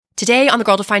Today on the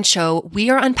Girl Defined show,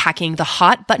 we are unpacking the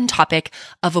hot button topic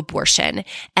of abortion.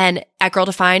 And at Girl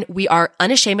Defined, we are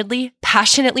unashamedly,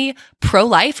 passionately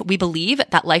pro-life. We believe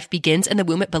that life begins in the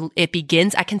womb. It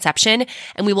begins at conception,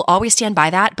 and we will always stand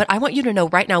by that. But I want you to know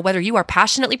right now, whether you are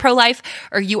passionately pro-life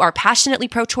or you are passionately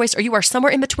pro-choice or you are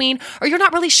somewhere in between or you're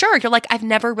not really sure. You're like, I've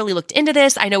never really looked into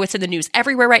this. I know it's in the news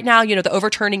everywhere right now. You know, the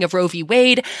overturning of Roe v.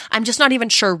 Wade. I'm just not even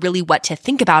sure really what to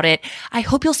think about it. I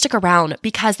hope you'll stick around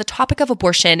because the topic of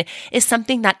abortion is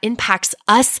something that impacts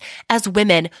us as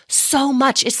women so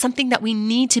much. It's something that we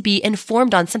need to be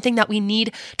informed on, something that we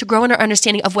need to grow in our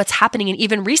understanding of what's happening. And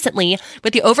even recently,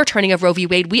 with the overturning of Roe v.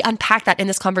 Wade, we unpacked that in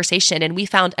this conversation, and we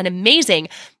found an amazing,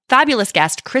 fabulous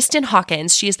guest, Kristan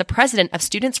Hawkins. She is the president of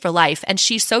Students for Life, and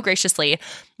she so graciously,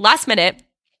 last minute,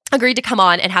 agreed to come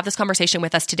on and have this conversation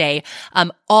with us today,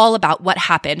 all about what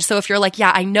happened. So if you're like,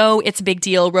 yeah, I know it's a big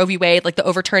deal, Roe v. Wade, like the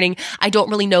overturning, I don't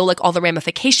really know like all the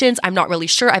ramifications. I'm not really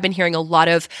sure. I've been hearing a lot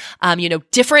of,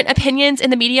 different opinions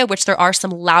in the media, which there are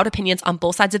some loud opinions on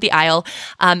both sides of the aisle.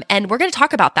 And we're going to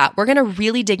talk about that. We're going to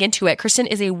really dig into it. Kristan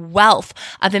is a wealth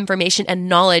of information and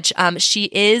knowledge. She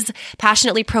is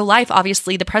passionately pro-life,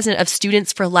 obviously the president of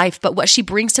Students for Life, but what she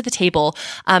brings to the table,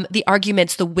 the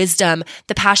arguments, the wisdom,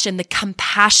 the passion, the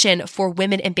compassion for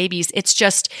women and babies.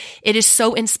 It is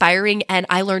so inspiring, and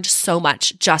I learned so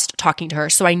much just talking to her.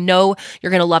 So I know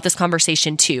you're going to love this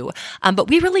conversation too. But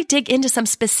we really dig into some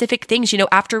specific things,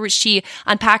 after she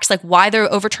unpacks like why the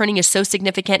overturning is so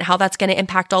significant, how that's going to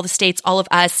impact all the states, all of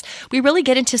us. We really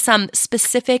get into some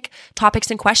specific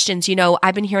topics and questions.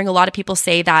 I've been hearing a lot of people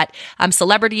say that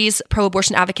celebrities,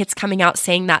 pro-abortion advocates coming out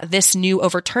saying that this new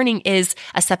overturning is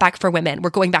a setback for women.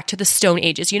 We're going back to the Stone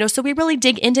Ages, so we really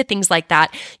dig into things like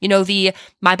that. The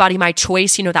my body, my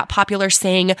choice, that popular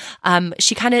saying,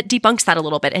 she kind of debunks that a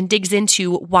little bit and digs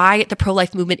into why the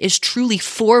pro-life movement is truly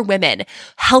for women,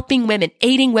 helping women,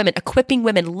 aiding women, equipping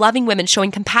women, loving women,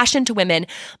 showing compassion to women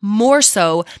more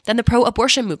so than the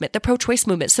pro-abortion movement, the pro-choice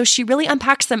movement. So she really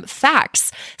unpacks some facts,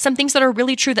 some things that are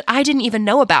really true that I didn't even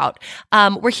know about.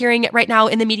 We're hearing it right now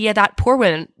in the media that poor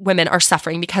women are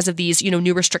suffering because of these,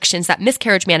 new restrictions, that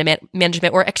miscarriage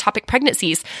management or ectopic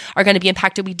pregnancies are going to be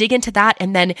impacted. We dig into that,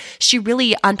 and then she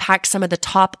really unpacks some of the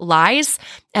top lies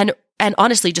and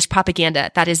honestly just propaganda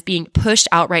that is being pushed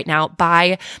out right now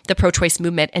by the pro-choice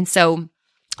movement. And so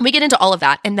we get into all of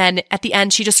that. And then at the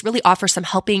end, she just really offers some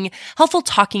helpful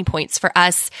talking points for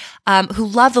us who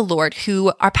love the Lord,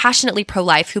 who are passionately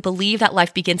pro-life, who believe that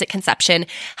life begins at conception.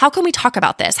 How can we talk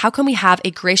about this? How can we have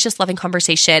a gracious, loving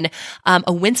conversation,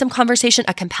 a winsome conversation,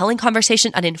 a compelling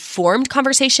conversation, an informed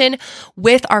conversation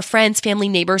with our friends, family,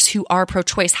 neighbors who are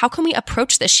pro-choice? How can we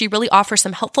approach this? She really offers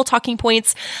some helpful talking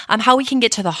points, how we can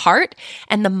get to the heart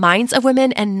and the minds of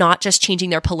women and not just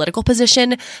changing their political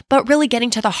position, but really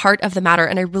getting to the heart of the matter.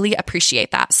 And I really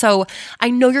appreciate that. So I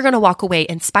know you're going to walk away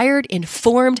inspired,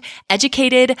 informed,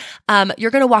 educated.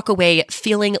 You're going to walk away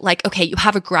feeling like, okay, you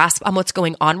have a grasp on what's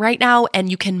going on right now and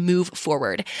you can move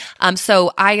forward.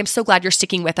 So I am so glad you're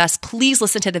sticking with us. Please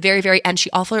listen to the very, very end. She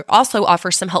also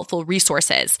offers some helpful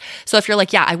resources. So if you're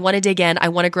like, yeah, I want to dig in, I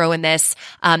want to grow in this,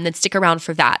 then stick around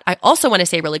for that. I also want to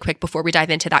say really quick before we dive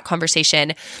into that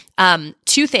conversation,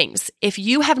 two things. If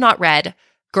you have not read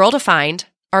Girl Defined,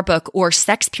 our book, or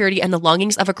Sex, Purity, and the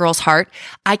Longings of a Girl's Heart,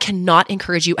 I cannot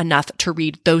encourage you enough to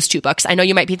read those two books. I know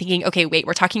you might be thinking, okay, wait,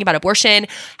 we're talking about abortion.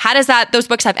 How does those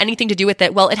books have anything to do with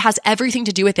it? Well, it has everything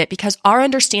to do with it because our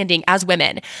understanding as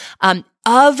women,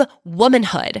 of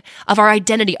womanhood, of our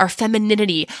identity, our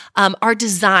femininity, our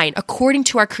design, according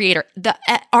to our creator,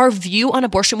 our view on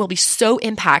abortion will be so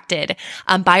impacted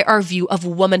by our view of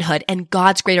womanhood and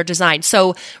God's greater design.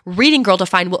 So reading Girl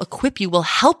Defined will equip you, will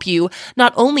help you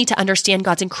not only to understand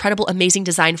God's incredible, amazing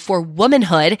design for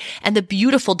womanhood and the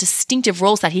beautiful, distinctive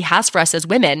roles that he has for us as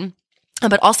women,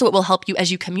 but also it will help you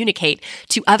as you communicate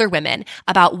to other women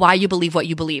about why you believe what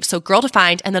you believe. So Girl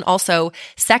Defined, and then also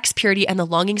Sex, Purity, and the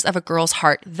Longings of a Girl's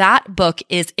Heart. That book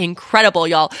is incredible,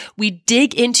 y'all. We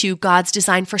dig into God's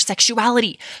design for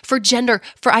sexuality, for gender,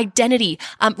 for identity,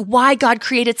 why God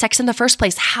created sex in the first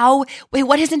place,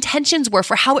 what his intentions were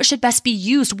for how it should best be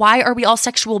used. Why are we all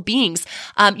sexual beings?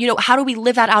 How do we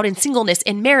live that out in singleness,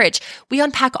 in marriage? We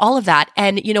unpack all of that.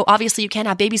 And, obviously you can't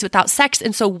have babies without sex.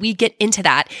 And so we get into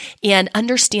that. And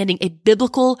understanding a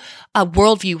biblical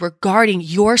worldview regarding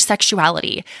your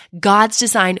sexuality, God's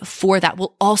design for that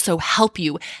will also help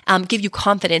you, give you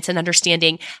confidence in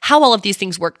understanding how all of these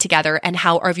things work together and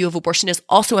how our view of abortion is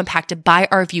also impacted by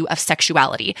our view of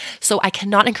sexuality. So I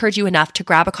cannot encourage you enough to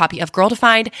grab a copy of Girl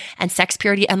Defined and Sex,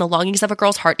 Purity, and the Longings of a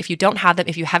Girl's Heart. If you don't have them,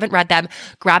 if you haven't read them,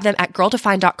 grab them at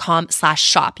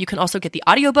girldefined.com/shop. You can also get the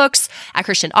audiobooks at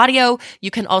Christian Audio.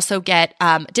 You can also get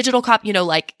digital copy,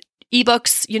 like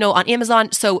ebooks, on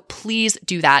Amazon. So please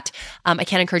do that. I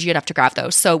can't encourage you enough to grab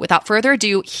those. So without further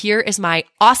ado, here is my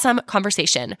awesome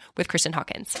conversation with Kristan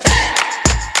Hawkins.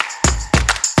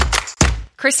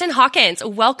 Kristan Hawkins,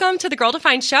 welcome to the Girl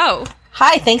Defined show.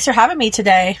 Hi, thanks for having me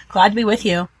today. Glad to be with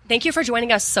you. Thank you for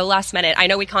joining us so last minute. I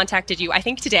know we contacted you, I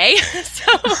think today.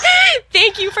 So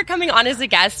thank you for coming on as a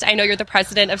guest. I know you're the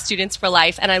president of Students for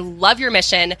Life, and I love your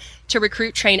mission to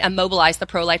recruit, train, and mobilize the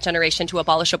pro-life generation to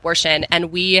abolish abortion.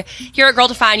 And we here at Girl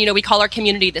Defined, we call our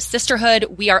community the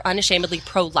sisterhood. We are unashamedly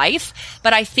pro-life.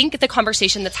 But I think the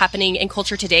conversation that's happening in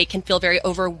culture today can feel very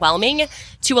overwhelming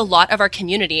to a lot of our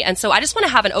community. And so I just want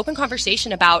to have an open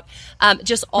conversation about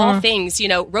just all things,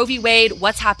 Roe v. Wade,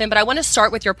 what's happened. But I want to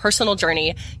start with your personal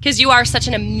journey, because you are such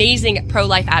an amazing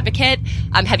pro-life advocate.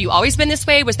 Have you always been this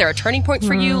way? Was there a turning point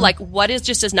for you? What is,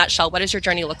 just as nutshell, what does your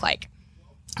journey look like?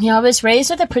 I was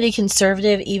raised with a pretty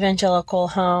conservative evangelical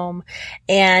home.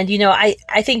 And, I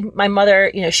think my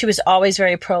mother, she was always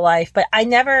very pro-life, but I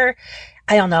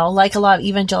don't know, like a lot of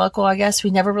evangelical, I guess,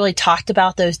 we never really talked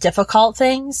about those difficult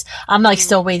things. I'm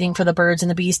still waiting for the birds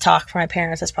and the bees talk from my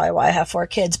parents. That's probably why I have 4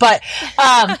 kids. But,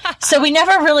 so we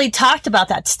never really talked about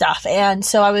that stuff. And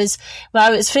so when I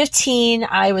was 15,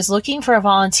 I was looking for a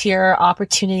volunteer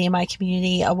opportunity in my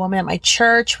community. A woman at my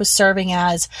church was serving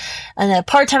as a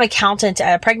part-time accountant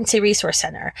at a pregnancy resource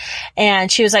center. And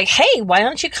she was like, hey, why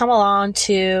don't you come along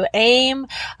to AIM?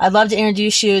 I'd love to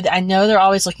introduce you. I know they're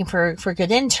always looking for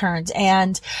good interns. And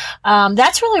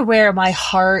that's really where my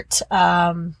heart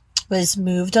was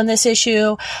moved on this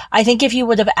issue. I think if you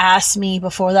would have asked me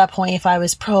before that point if I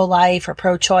was pro-life or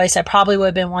pro-choice, I probably would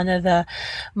have been one of the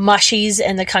mushies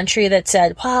in the country that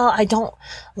said, well, I don't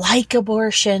like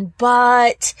abortion,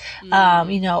 but,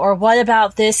 or what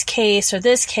about this case or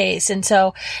this case? And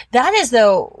so that is,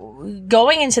 though,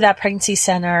 going into that pregnancy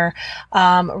center,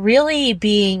 really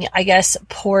being, I guess,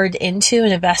 poured into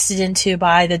and invested into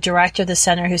by the director of the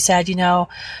center, who said,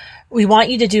 we want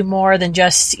you to do more than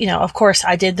just, of course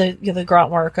I did the grunt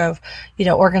work of,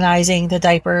 organizing the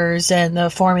diapers and the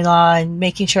formula and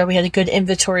making sure we had a good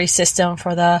inventory system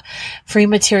for the free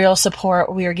material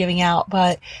support we were giving out.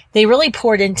 But they really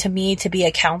poured into me to be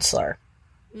a counselor.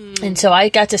 And so I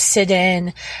got to sit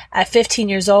in at 15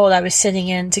 years old. I was sitting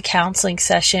into counseling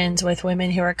sessions with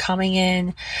women who were coming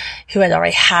in who had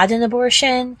already had an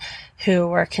abortion, who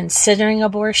were considering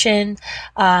abortion,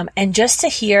 and just to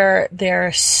hear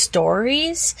their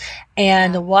stories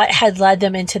and what had led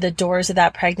them into the doors of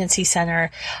that pregnancy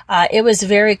center. It was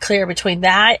very clear between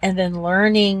that and then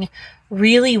learning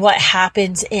really what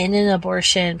happens in an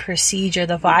abortion procedure,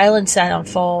 the violence that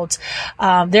unfolds.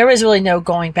 There was really no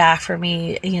going back for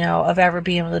me, of ever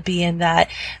being able to be in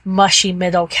that mushy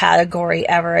middle category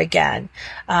ever again.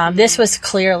 This was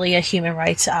clearly a human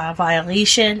rights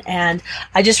violation. And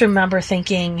I just remember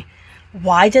thinking,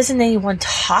 why doesn't anyone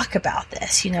talk about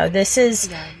this? This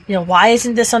is, why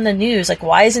isn't this on the news?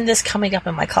 Why isn't this coming up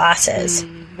in my classes?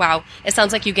 Wow. It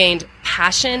sounds like you gained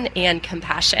passion and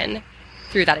compassion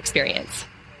through that experience,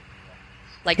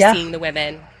 seeing the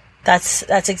women. That's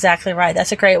exactly right.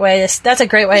 That's a great way to say it.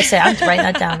 I'm writing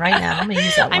that down right now. I'm going to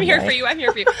use that one. I'm here for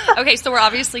you. Okay, so we're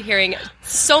obviously hearing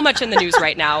so much in the news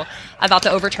right now about the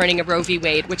overturning of Roe v.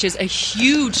 Wade, which is a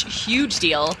huge, huge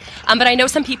deal. But I know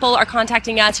some people are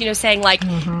contacting us, saying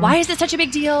why is this such a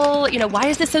big deal? Why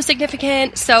is this so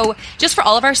significant? So just for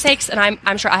all of our sakes, and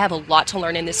I'm sure I have a lot to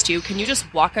learn in this too, can you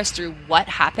just walk us through what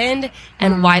happened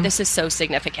and why this is so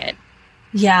significant?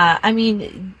 Yeah,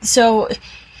 so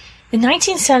in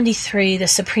 1973, the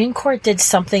Supreme Court did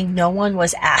something no one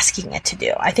was asking it to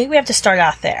do. I think we have to start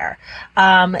out there.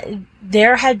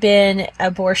 There had been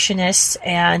abortionists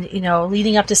and,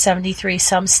 leading up to 73,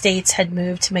 some states had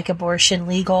moved to make abortion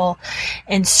legal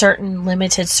in certain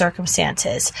limited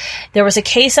circumstances. There was a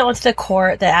case that went to the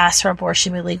court that asked for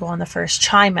abortion to be legal in the first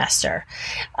trimester.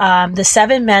 The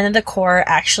 7 men in the court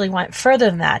actually went further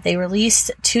than that. They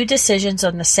released 2 decisions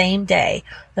on the same day.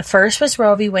 The first was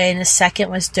Roe v. Wade and the second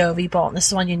was Doe v. Bolton. This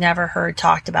is one you never heard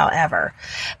talked about ever.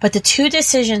 But the 2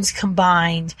 decisions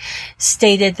combined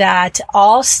stated that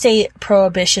all state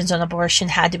prohibitions on abortion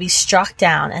had to be struck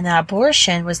down and that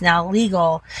abortion was now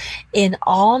legal in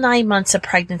all 9 months of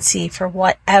pregnancy for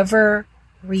whatever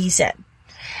reason.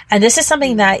 And this is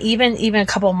something that even a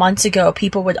couple months ago,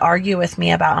 people would argue with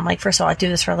me about. I'm like, first of all, I do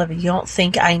this for a living. You don't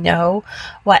think I know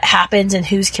what happens and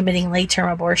who's committing late-term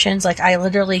abortions? Like, I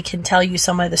literally can tell you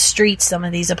some of the streets some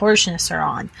of these abortionists are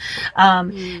on.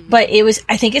 But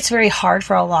I think it's very hard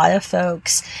for a lot of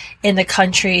folks in the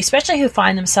country, especially who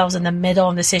find themselves in the middle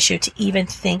of this issue, to even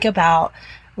think about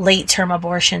late-term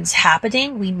abortions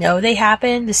happening. We know they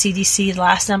happen. The CDC, the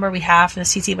last number we have from the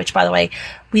CDC, which, by the way,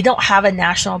 we don't have a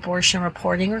national abortion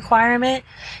reporting requirement.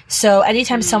 So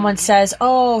anytime someone says,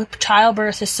 oh,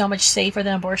 childbirth is so much safer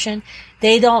than abortion,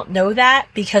 they don't know that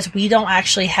because we don't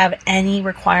actually have any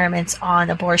requirements on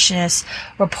abortionists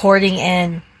reporting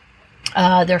in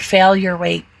their failure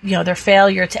rate, their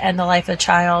failure to end the life of the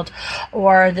child,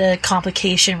 or the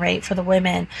complication rate for the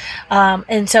women.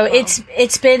 And so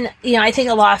it's been, I think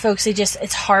a lot of folks,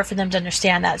 it's hard for them to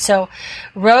understand that. So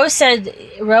Roe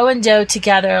and Doe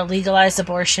together legalized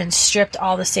abortion, stripped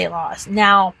all the state laws.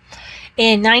 Now,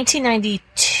 in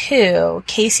 1992,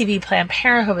 KCB Planned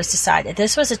Parenthood was decided.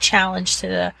 This was a challenge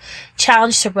to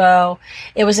Roe.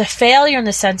 It was a failure in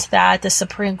the sense that the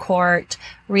Supreme Court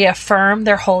reaffirmed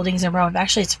their holdings in Roe.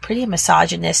 Actually, it's a pretty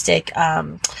misogynistic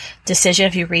decision.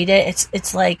 If you read it,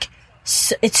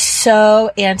 it's so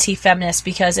anti-feminist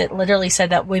because it literally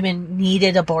said that women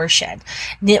needed abortion.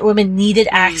 Women needed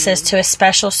access to a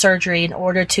special surgery in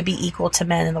order to be equal to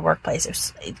men in the workplace. It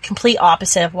was a complete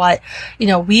opposite of what,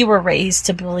 we were raised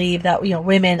to believe that,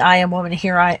 women, I am woman,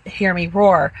 hear me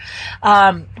roar.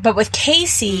 But with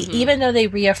Casey, even though they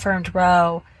reaffirmed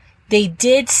Roe, they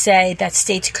did say that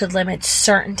states could limit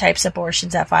certain types of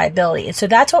abortions at viability. And so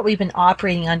that's what we've been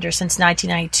operating under since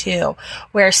 1992,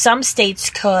 where some states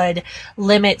could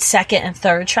limit second and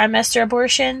third trimester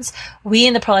abortions. We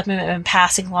in the pro-life movement have been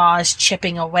passing laws,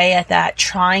 chipping away at that,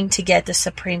 trying to get the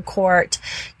Supreme Court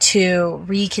to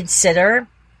reconsider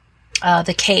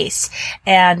the case.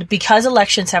 And because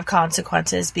elections have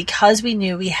consequences, because we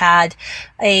knew we had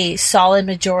a solid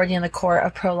majority in the court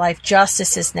of pro-life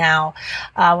justices now,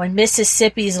 when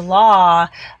Mississippi's law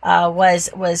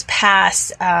was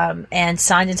passed and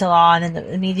signed into law, and then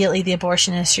immediately the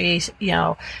abortion industry,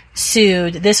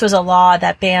 sued. This was a law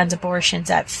that bans abortions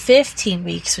at 15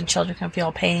 weeks when children can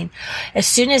feel pain. As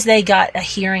soon as they got a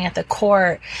hearing at the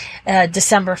court,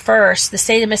 December 1st, the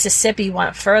state of Mississippi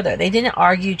went further. They didn't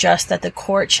argue just that the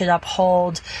court should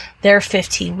uphold their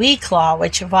 15-week law,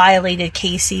 which violated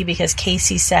Casey because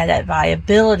Casey said at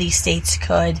viability states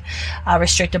could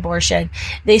restrict abortion.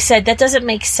 They said that doesn't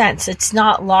make sense. It's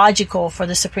not logical for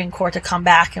the Supreme Court to come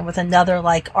back and with another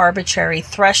arbitrary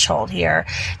threshold here.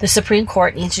 The Supreme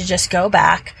Court needs to just go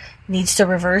back, needs to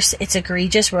reverse its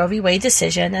egregious Roe v. Wade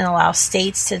decision and allow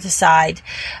states to decide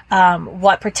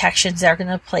what protections they're going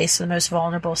to place for the most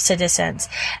vulnerable citizens.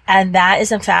 And that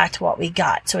is, in fact, what we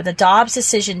got. So what the Dobbs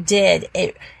decision did,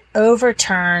 it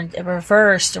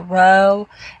reversed Roe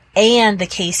and the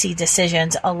Casey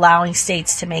decisions, allowing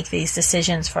states to make these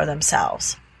decisions for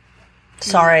themselves.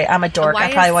 Sorry, I'm a dork.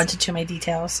 I probably went into too many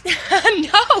details.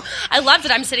 No, I loved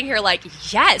it. I'm sitting here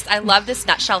yes, I love this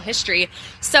nutshell history.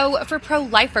 So for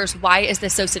pro-lifers, why is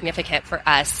this so significant for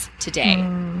us today?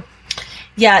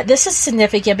 Yeah, this is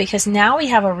significant because now we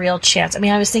have a real chance. I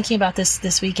mean, I was thinking about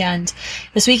this weekend.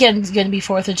 This weekend is going to be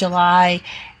 4th of July,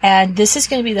 and this is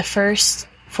going to be the first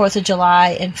 4th of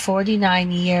July in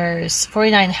 49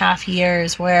 and a half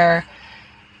years where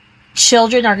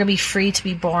children are going to be free to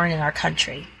be born in our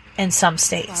country. In some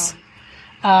states.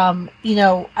 Wow.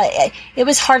 It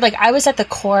was hard. I was at the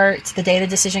court the day the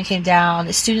decision came down.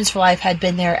 The Students for Life had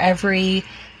been there every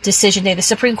decision day. The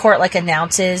Supreme Court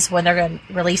announces when they're going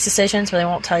to release decisions, but they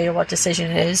won't tell you what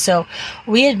decision it is. So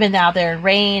we had been out there in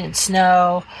rain and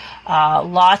snow,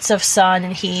 lots of sun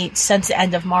and heat since the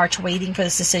end of March, waiting for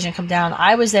this decision to come down.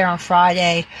 I was there on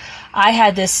Friday. I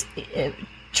had this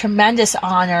tremendous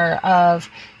honor of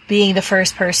being the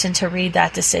first person to read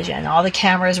that decision. All the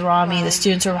cameras were on me, the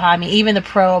students were behind me, even the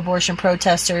pro-abortion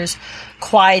protesters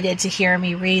quieted to hear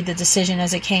me read the decision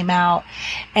as it came out.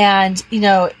 And,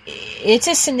 it's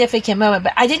a significant moment,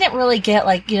 but I didn't really get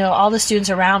all the students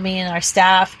around me and our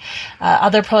staff,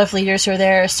 other pro-life leaders who were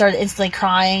there started instantly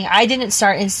crying. I didn't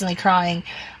start instantly crying.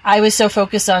 I was so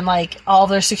focused on all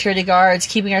their security guards,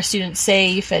 keeping our students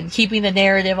safe and keeping the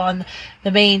narrative on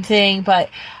the main thing. But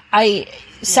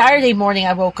Saturday morning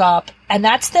I woke up, and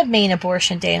that's the main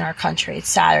abortion day in our country. It's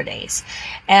Saturdays.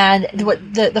 And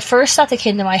the first thought that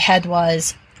came to my head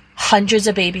was hundreds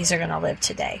of babies are going to live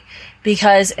today.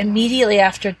 Because immediately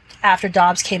after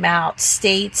Dobbs came out,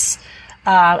 states,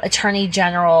 Attorney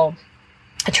General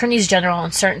attorneys general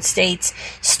in certain states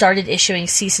started issuing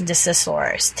cease and desist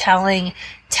orders, telling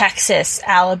Texas,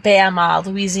 Alabama,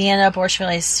 Louisiana abortion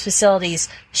facilities,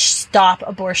 stop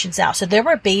abortions now. So there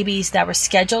were babies that were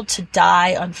scheduled to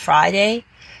die on Friday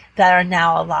that are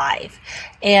now alive.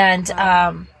 And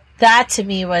that to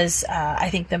me was, I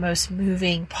think, the most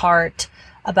moving part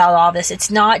about all this.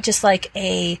 It's not just like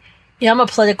I'm a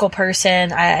political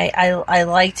person. I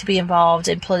like to be involved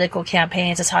in political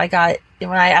campaigns. That's how I got,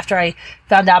 after I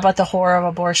found out about the horror of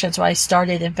abortion, so I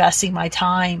started investing my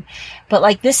time. But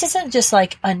like, this isn't just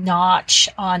like a notch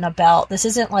on a belt. This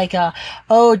isn't like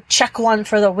check one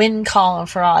for the win column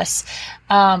for us.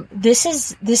 This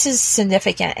is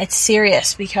significant. It's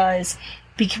serious because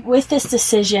with this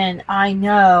decision, I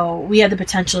know we have the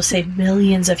potential to save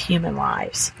millions of human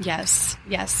lives. Yes,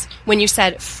 yes. When you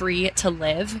said free to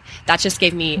live, that just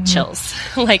gave me chills.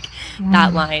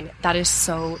 That line, that is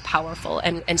so powerful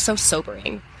and so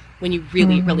sobering when you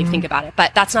really, really think about it.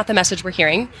 But that's not the message we're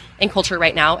hearing in culture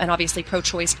right now. And obviously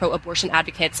pro-choice, pro-abortion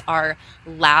advocates are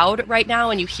loud right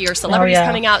now. And you hear celebrities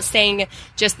coming out saying,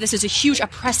 just, this is a huge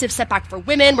oppressive setback for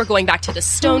women. We're going back to the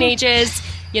Stone Ages.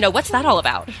 What's that all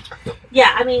about?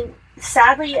 Yeah,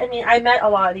 sadly, I met a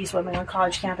lot of these women on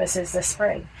college campuses this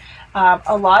spring.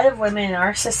 A lot of women in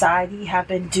our society have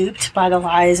been duped by the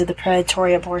lies of the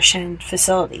predatory abortion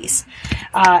facilities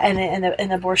and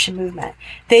the abortion movement.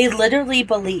 They literally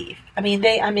believe.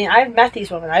 I've met these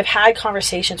women. I've had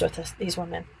conversations with these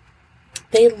women.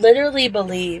 They literally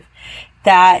believe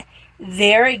that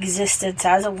their existence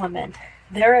as a woman,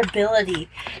 their ability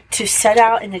to set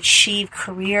out and achieve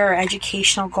career or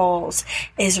educational goals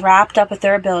is wrapped up with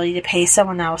their ability to pay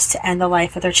someone else to end the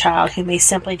life of their child who may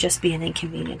simply just be an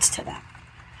inconvenience to them.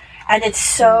 And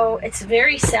it's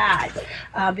very sad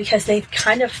because they've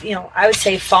kind of, I would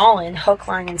say fallen hook,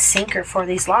 line, and sinker for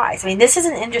these lies. This is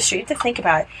an industry, you have to think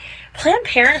about it. Planned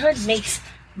Parenthood makes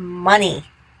money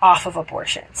off of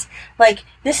abortions.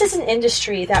 This is an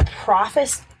industry that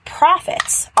profits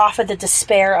off of the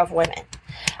despair of women.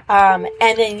 And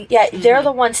then, they're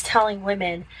the ones telling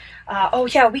women,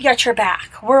 we got your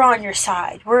back. We're on your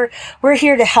side. We're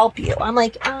here to help you. I'm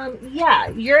like,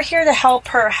 you're here to help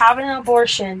her have an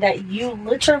abortion that you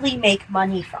literally make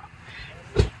money from.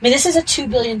 This is a $2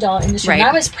 billion industry. Right. When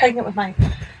I was pregnant with my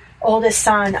oldest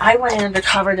son, I went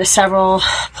undercover to several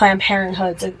Planned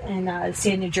Parenthoods in the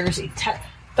state of New Jersey.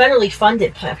 Federally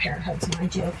funded Planned Parenthoods,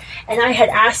 mind you. And I had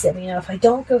asked them, if I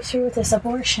don't go through with this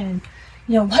abortion,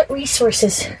 what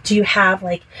resources do you have?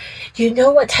 Do you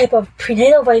know what type of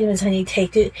prenatal vitamins I need to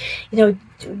take? Can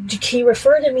you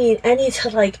refer to me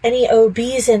any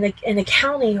OBs in the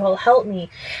county who will help me?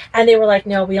 And they were like,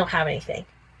 no, we don't have anything.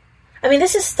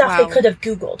 This is stuff they could have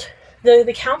Googled.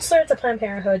 The counselor at the Planned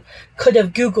Parenthood could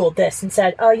have Googled this and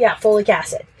said, folic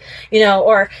acid,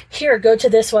 or here, go to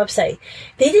this website.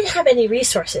 They didn't have any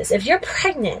resources. If you're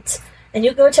pregnant and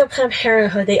you go to a Planned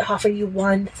Parenthood, they offer you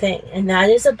one thing, and that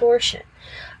is abortion.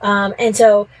 And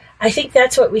so I think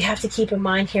that's what we have to keep in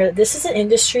mind here. This is an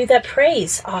industry that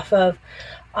preys off of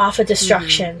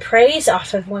destruction, preys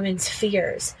off of women's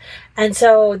fears. And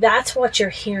so that's what you're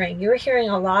hearing. You're hearing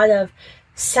a lot of,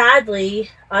 sadly,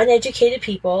 uneducated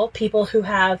people who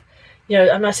have,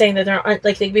 I'm not saying that they're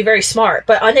they can be very smart,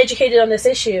 but uneducated on this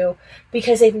issue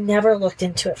because they've never looked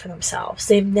into it for themselves.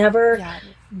 They've never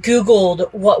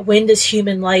Googled when does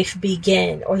human life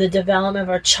begin, or the development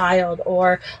of a child,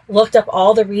 or looked up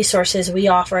all the resources we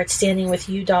offer at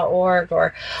standingwithyou.org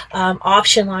or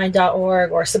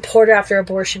optionline.org or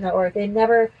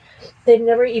supporterafterabortion.org. They've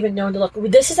never even known to look.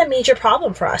 This is a major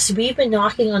problem for us. We've been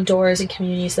knocking on doors in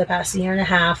communities for the past year and a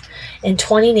half in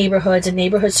 20 neighborhoods and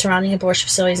neighborhoods surrounding abortion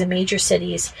facilities in major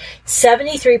cities.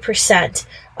 73%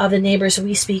 of the neighbors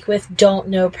we speak with don't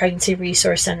know pregnancy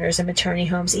resource centers and maternity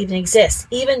homes even exist,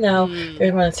 even though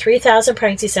there's more than 3,000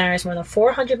 pregnancy centers, more than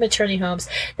 400 maternity homes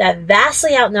that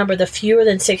vastly outnumber the fewer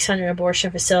than 600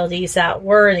 abortion facilities that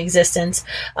were in existence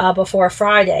before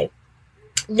Friday.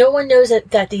 No one knows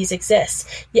that these exist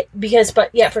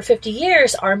yet for 50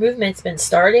 years, our movement's been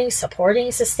starting, supporting,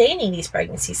 sustaining these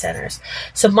pregnancy centers.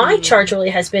 So my charge really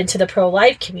has been to the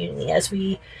pro-life community as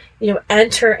we,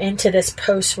 enter into this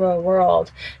post-Roe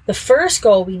world. The first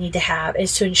goal we need to have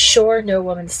is to ensure no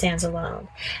woman stands alone.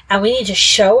 And we need to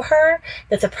show her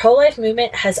that the pro-life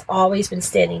movement has always been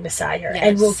standing beside her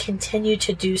and will continue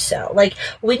to do so.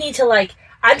 We need to,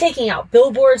 I'm taking out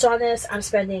billboards on this. I'm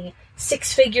spending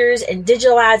 6 figures in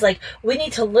digital ads. We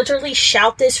need to literally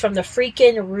shout this from the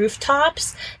freaking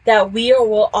rooftops that we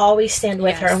will always stand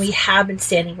with her, and we have been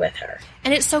standing with her.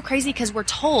 And it's so crazy because we're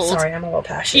told... Sorry, I'm a little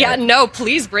passionate. Yeah, no,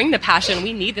 please bring the passion.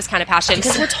 We need this kind of passion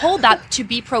because we're told that to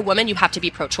be pro-woman, you have to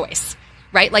be pro-choice.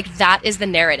 right? Like that is the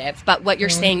narrative. But what you're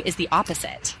saying is the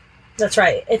opposite. That's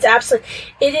right. It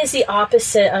is the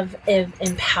opposite of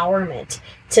empowerment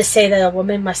to say that a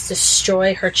woman must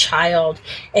destroy her child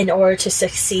in order to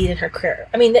succeed in her career.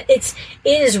 I mean, it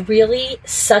is really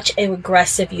such an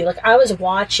aggressive view. Like, I was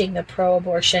watching the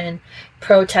pro-abortion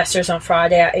protesters on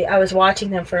Friday. I was watching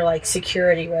them for like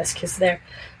security risk, because the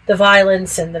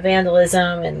violence and the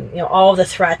vandalism and, all the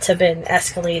threats have been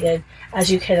escalated, as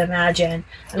you can imagine.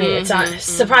 I mean, it's not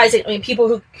surprising. I mean,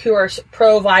 people who are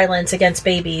pro-violence against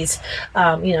babies,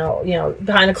 behind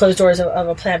the closed doors of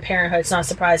a Planned Parenthood, it's not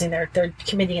surprising they're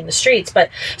committing in the streets. But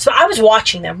so I was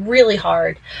watching them really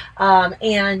hard,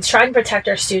 and trying to protect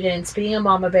our students, being a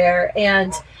mama bear.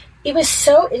 And it was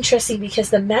so interesting because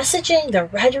the messaging, the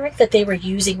rhetoric that they were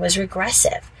using was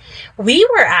regressive. We,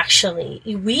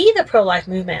 the pro-life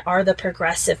movement, are the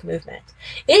progressive movement.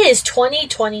 It is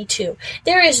 2022.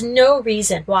 There is no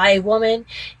reason why a woman,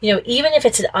 even if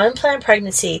it's an unplanned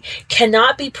pregnancy,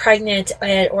 cannot be pregnant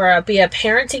or be a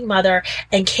parenting mother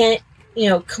and can't,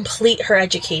 complete her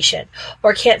education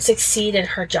or can't succeed in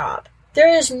her job. There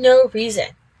is no reason.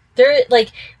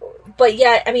 But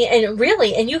yet, I mean,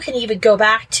 and you can even go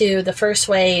back to the first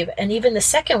wave and even the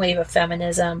second wave of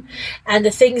feminism and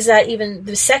the things that even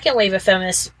the second wave of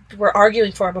feminists were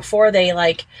arguing for before they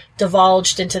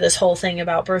divulged into this whole thing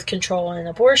about birth control and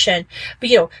abortion. But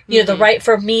the right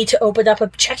for me to open up a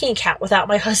checking account without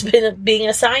my husband being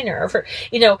a signer, for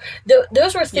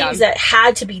those were things that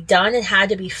had to be done and had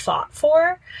to be fought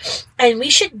for. And we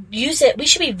should use it. We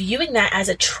should be viewing that as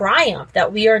a triumph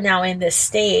that we are now in this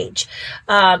stage.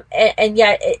 And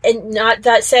yet, not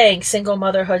that saying single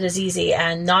motherhood is easy,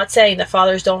 and not saying that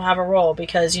fathers don't have a role,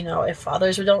 because, if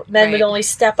fathers men would only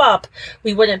step up,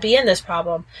 we wouldn't be in this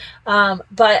problem.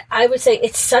 But I would say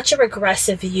it's such a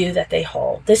regressive view that they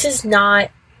hold. This is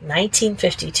not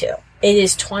 1952. It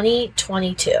is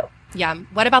 2022. Yeah.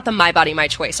 What about the my body, my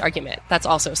choice argument? That's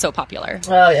also so popular.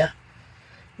 Oh, yeah.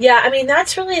 Yeah, I mean,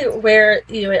 that's really where,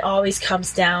 it always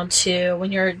comes down to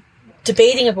when you're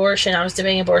debating abortion. I was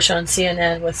debating abortion on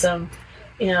CNN with some,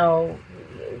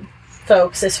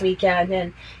 folks this weekend,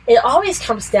 and it always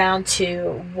comes down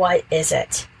to what is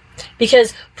it?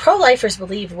 Because pro-lifers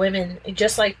believe women,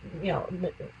 just like,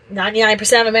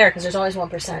 99% of Americans, there's always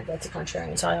 1% that's a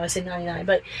contrarian, so I always say 99,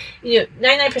 but,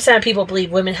 99% of people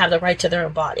believe women have the right to their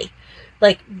own body.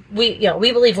 Like, we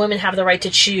believe women have the right to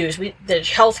choose their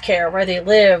health care, where they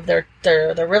live, their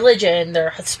religion,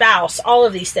 their spouse, all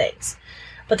of these things.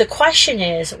 But the question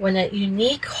is, when a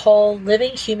unique, whole,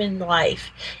 living human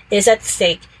life is at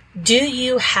stake, do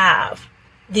you have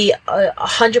the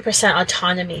 100%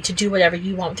 autonomy to do whatever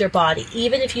you want with your body,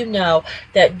 even if you know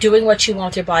that doing what you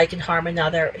want with your body can harm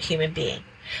another human being?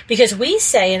 Because we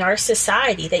say in our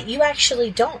society that you actually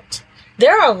don't.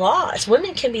 There are laws.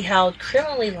 Women can be held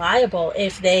criminally liable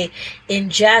if they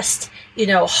ingest,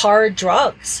 hard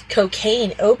drugs,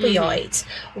 cocaine, opioids,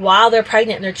 while they're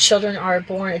pregnant and their children are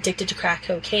born addicted to crack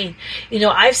cocaine.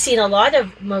 I've seen a lot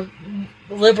of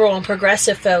liberal and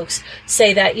progressive folks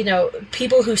say that,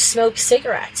 people who smoke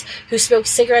cigarettes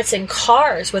in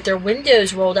cars with their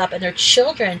windows rolled up and their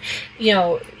children,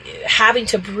 having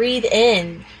to breathe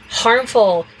in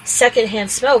harmful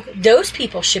secondhand smoke, those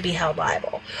people should be held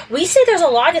liable. We say there's a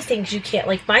lot of things you can't,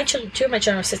 like two of my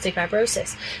children have cystic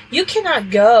fibrosis. You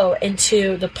cannot go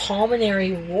into the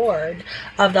pulmonary ward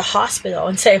of the hospital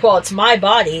and say, well, it's my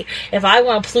body. If I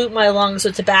want to pollute my lungs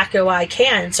with tobacco, I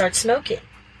can, and start smoking.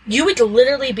 You would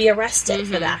literally be arrested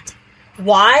for that.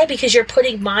 Why? Because you're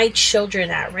putting my children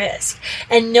at risk.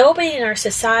 And nobody in our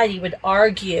society would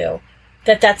argue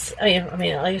that's, I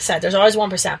mean, like I said, there's always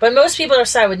 1%, but most people on our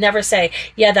side would never say,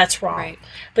 yeah, that's wrong. Right.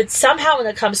 But somehow when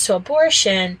it comes to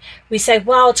abortion, we say,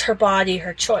 well, it's her body,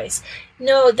 her choice.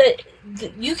 No, that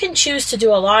you can choose to do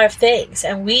a lot of things.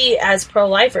 And we, as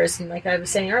pro-lifers, and like I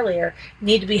was saying earlier,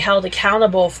 need to be held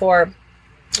accountable for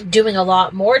doing a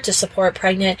lot more to support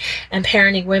pregnant and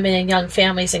parenting women and young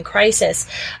families in crisis,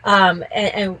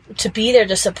 and to be there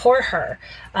to support her.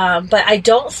 But I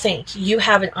don't think you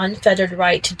have an unfettered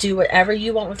right to do whatever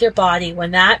you want with your body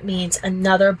when that means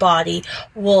another body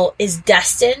is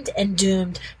destined and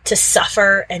doomed to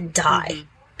suffer and die.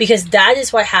 Because that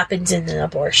is what happens in an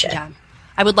abortion. Yeah.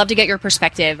 I would love to get your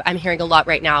perspective. I'm hearing a lot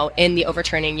right now in the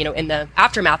overturning, in the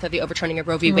aftermath of the overturning of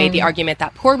Roe v. Wade, the argument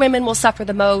that poor women will suffer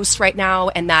the most right now,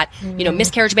 and that,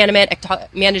 miscarriage management,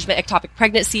 ectopic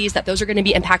pregnancies, that those are going to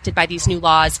be impacted by these new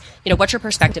laws. What's your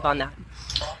perspective on that?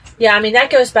 Yeah, I mean,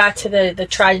 that goes back to the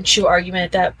tried and true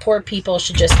argument that poor people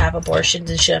should just have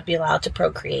abortions and shouldn't be allowed to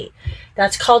procreate.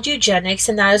 That's called eugenics,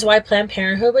 and that is why Planned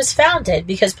Parenthood was founded,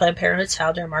 because Planned Parenthood's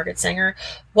founder, Margaret Sanger,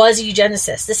 was a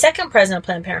eugenicist. The second president of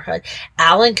Planned Parenthood,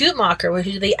 Alan Guttmacher, which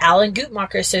is the Alan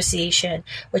Guttmacher Association,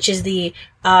 which is the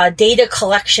data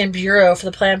collection bureau for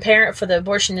the for the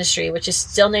abortion industry, which is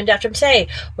still named after him today,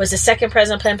 was the second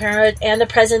president of Planned Parenthood and the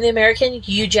president of the American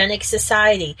Eugenics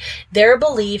Society. Their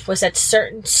belief was that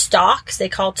certain stocks, they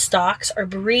called stocks, or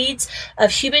breeds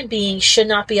of human beings should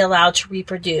not be allowed to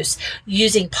reproduce,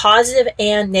 using positive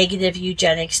and negative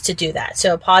eugenics to do that.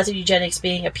 So positive eugenics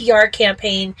being a PR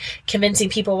campaign, convincing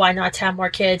people why not to have more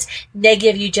kids.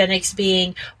 Negative eugenics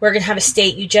being, we're going to have a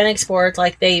state eugenics board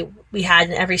like we had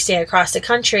in every state across the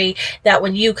country, that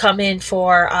when you come in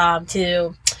for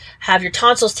to have your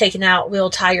tonsils taken out,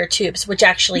 we'll tie your tubes, which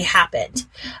actually happened.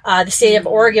 The state of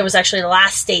Oregon was actually the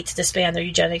last state to disband their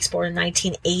eugenics board in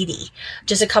 1980.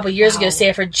 Just a couple years ago, the state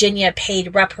of Virginia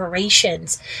paid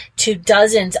reparations to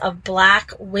dozens of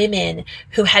black women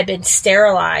who had been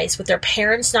sterilized with their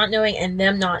parents not knowing and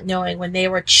them not knowing when they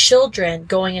were children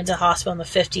going into hospital in the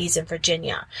 50s in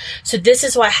Virginia. So this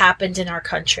is what happened in our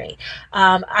country.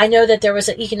 I know that there was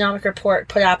an economic report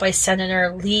put out by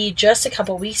Senator Lee just a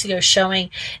couple weeks ago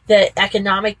showing the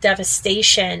economic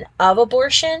devastation of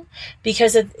abortion,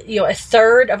 because of, a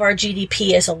third of our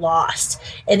GDP is lost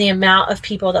in the amount of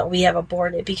people that we have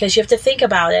aborted. Because you have to think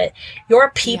about it, your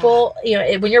people,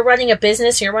 when you're running a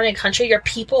business, you're running a country, your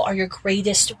people are your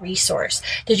greatest resource.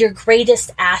 They're your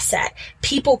greatest asset.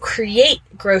 People create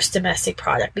gross domestic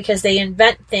product because they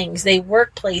invent things, they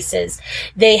work places,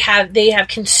 they have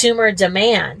consumer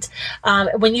demand.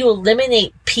 When you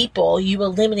eliminate people, you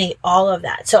eliminate all of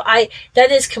that. So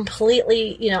that is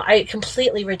completely, I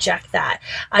completely reject that.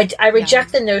 I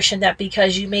reject the notion that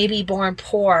because you may be born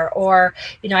poor, or,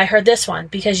 I heard this one,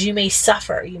 because you may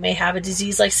suffer, you may have a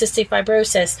disease like cystic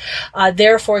fibrosis,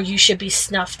 therefore you should be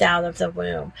snuffed out of the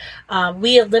womb.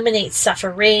 We eliminate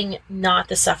suffering, not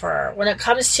the sufferer. When it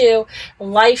comes to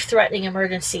life-threatening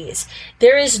emergencies,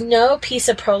 there is no piece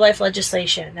of pro-life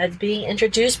legislation that's being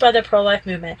introduced by the pro-life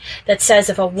movement that says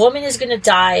if a woman is going to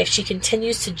die, if she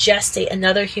continues to gestate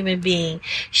another human being,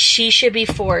 she should be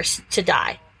forced to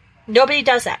die. Nobody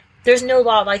does that. There's no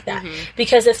law like that.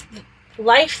 Because if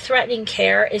life-threatening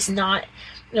care is not,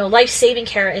 life-saving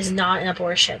care is not an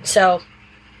abortion. So,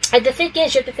 and the thing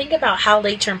is, you have to think about how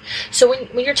late term. So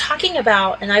when you're talking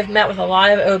about, and I've met with a lot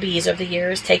of OBs over the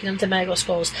years, taking them to medical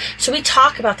schools. So we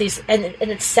talk about these, and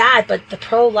it's sad, but the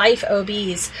pro-life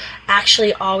OBs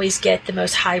actually always get the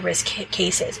most high-risk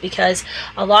cases, because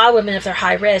a lot of women, if they're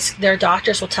high risk, their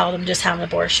doctors will tell them just have an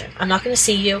abortion. I'm not going to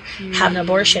see you, have an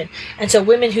abortion. And so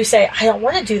women who say, I don't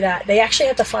want to do that, they actually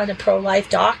have to find a pro-life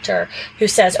doctor who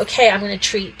says, okay, I'm going to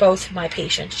treat both my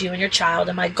patients, you and your child,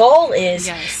 and my goal is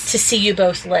to see you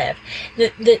both live.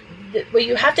 What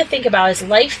you have to think about is when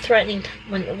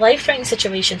life-threatening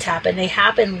situations happen, they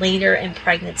happen later in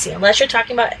pregnancy. Unless you're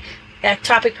talking about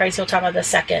ectopic pregnancy, we'll talk about that in a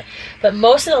second. But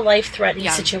most of the life-threatening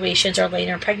situations are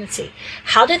later in pregnancy.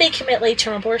 How do they commit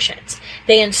late-term abortions?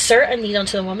 They insert a needle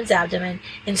into the woman's abdomen,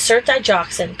 insert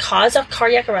digoxin, cause a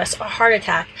cardiac arrest or heart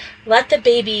attack, let the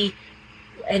baby,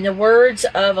 in the words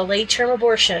of a late-term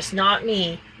abortionist, not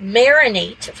me,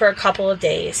 marinate for a couple of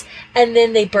days, and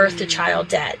then they birth the child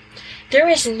dead. There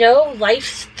is no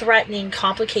life-threatening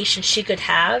complication she could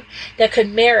have that could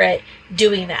merit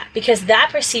doing that, because that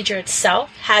procedure itself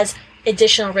has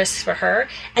additional risks for her,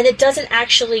 and it doesn't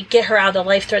actually get her out of the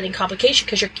life-threatening complication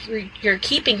because you're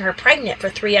keeping her pregnant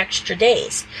for 3 extra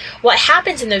days. What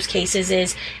happens in those cases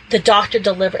is the doctor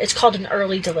it's called an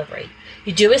early delivery.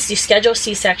 You schedule a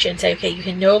C-section and say, okay, you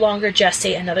can no longer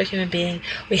gestate another human being.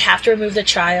 We have to remove the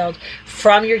child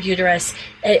from your uterus.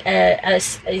 A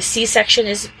C-section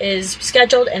is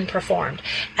scheduled and performed.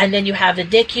 And then you have the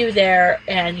NICU there,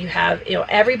 and you have,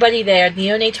 everybody there,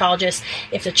 neonatologist.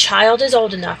 If the child is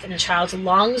old enough and the child's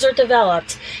lungs are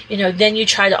developed, then you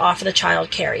try to offer the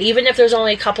child care. Even if there's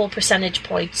only a couple of percentage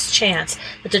points chance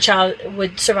that the child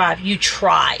would survive, you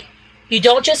try. You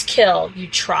don't just kill, you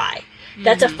try.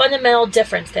 That's a fundamental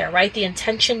difference there, right? The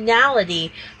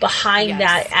intentionality behind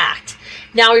that act.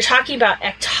 Now, we're talking about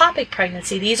ectopic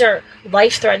pregnancy. These are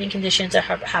life-threatening conditions that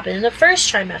happen in the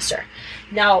first trimester.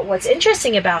 Now, what's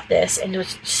interesting about this, and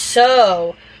what's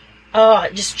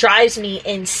it just drives me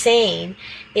insane,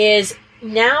 is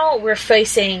now we're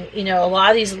facing, a lot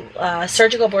of these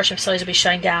surgical abortion facilities will be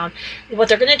shutting down. What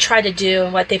they're going to try to do,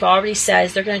 and what they've already said,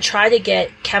 is they're going to try to get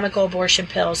chemical abortion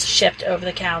pills shipped over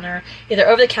the counter, either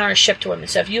over the counter or shipped to women.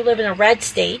 So if you live in a red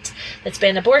state that's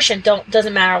banned abortion,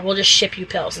 doesn't matter, we'll just ship you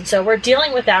pills. And so we're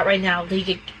dealing with that right now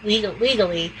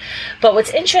legally. But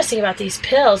what's interesting about these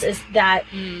pills is that,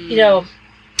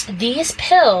 these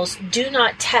pills do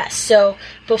not test. So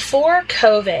before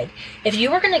COVID, if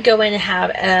you were going to go in and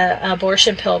have an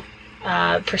abortion pill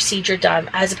procedure done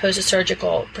as opposed to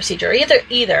surgical procedure,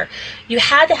 either you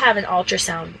had to have an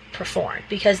ultrasound performed,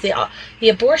 because the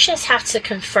abortionist have to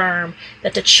confirm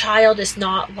that the child is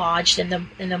not lodged in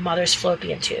the mother's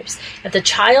fallopian tubes. If the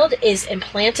child is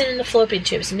implanted in the fallopian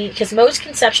tubes, because most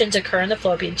conceptions occur in the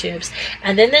fallopian tubes,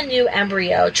 and then the new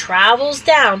embryo travels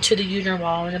down to the uterine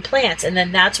wall and implants, and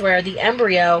then that's where the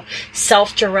embryo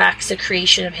self-directs the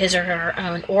creation of his or her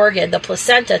own organ, the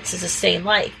placenta, to sustain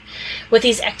life. With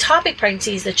these ectopic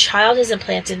pregnancies, the child is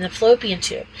implanted in the fallopian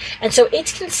tube. And so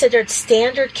it's considered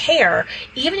standard care,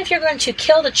 even if you're going to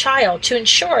kill the child, to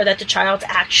ensure that the child's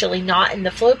actually not in the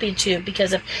fallopian tube,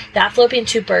 because if that fallopian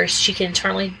tube bursts, she can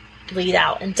internally bleed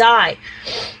out and die.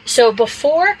 So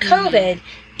before COVID,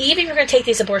 even if you're going to take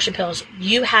these abortion pills,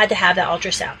 you had to have that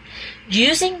ultrasound.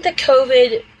 Using the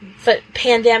COVID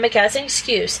pandemic as an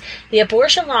excuse, the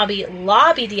abortion lobby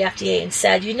lobbied the FDA and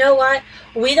said, you know what?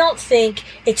 We don't think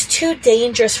it's too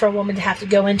dangerous for a woman to have to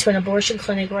go into an abortion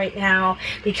clinic right now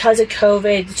because of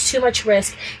COVID. It's too much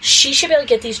risk. She should be able to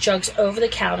get these drugs over the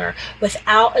counter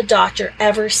without a doctor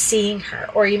ever seeing her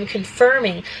or even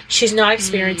confirming she's not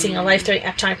experiencing a life-threatening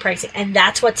ectopic pregnancy. And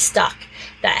that's what stuck.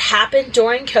 That happened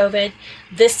during COVID.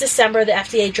 This December, the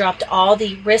FDA dropped all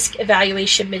the risk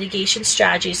evaluation mitigation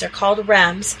strategies. They're called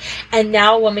REMS. And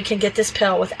now a woman can get this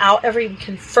pill without ever even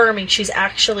confirming she's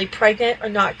actually pregnant or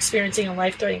not experiencing a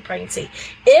life-threatening pregnancy.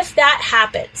 If that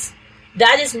happens,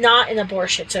 that is not an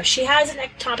abortion. So if she has an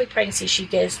ectopic pregnancy, she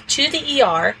goes to the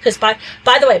ER. Because by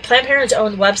the way, Planned Parenthood's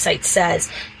own website says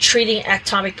treating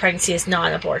ectopic pregnancy is not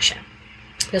an abortion.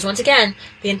 Because once again,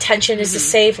 the intention is to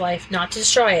save life, not to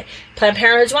destroy it. Planned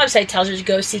Parenthood's website tells you to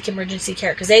go seek emergency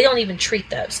care, because they don't even treat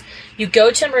those. You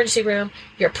go to the emergency room,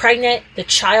 you're pregnant, the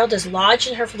child is lodged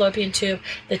in her fallopian tube,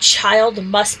 the child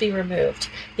must be removed.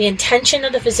 The intention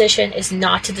of the physician is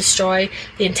not to destroy.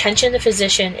 The intention of the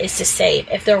physician is to save.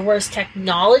 If there was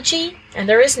technology, and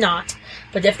there is not,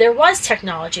 but if there was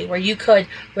technology where you could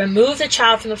remove the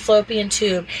child from the fallopian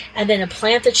tube and then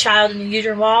implant the child in the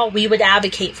uterine wall, we would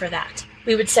advocate for that.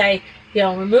 We would say,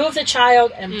 remove the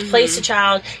child and place the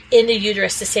child in the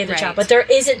uterus to save the child. But there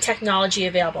isn't technology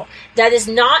available. That is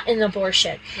not an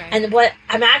abortion. Right. And what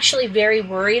I'm actually very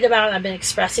worried about, and I've been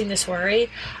expressing this worry,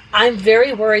 I'm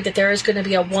very worried that there is going to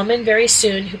be a woman very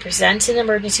soon who presents an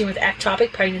emergency with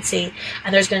ectopic pregnancy,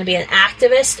 and there's going to be an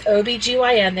activist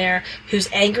OBGYN there who's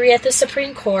angry at the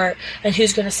Supreme Court and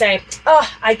who's going to say,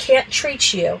 I can't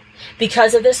treat you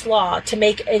because of this law, to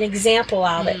make an example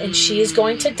out of it, and she is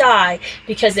going to die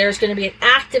because there's going to be an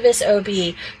activist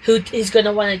OB who is going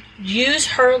to want to use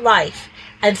her life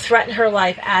and threaten her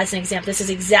life as an example. This is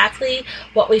exactly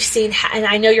what we've seen, and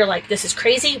I know you're like, this is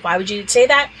crazy, why would you say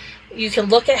that? You can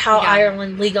look at how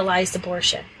Ireland legalized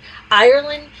abortion.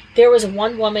 Ireland, there was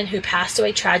one woman who passed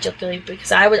away tragically,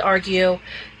 because I would argue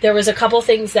there was a couple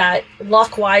things that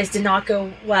luck-wise did not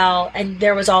go well, and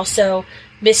there was also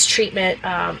mistreatment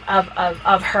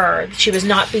of her. She was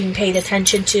not being paid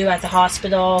attention to at the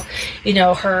hospital.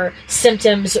 Her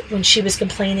symptoms when she was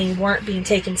complaining weren't being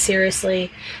taken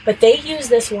seriously. But they used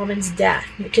this woman's death,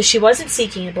 because she wasn't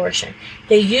seeking abortion.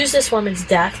 They used this woman's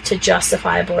death to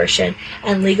justify abortion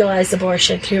and legalize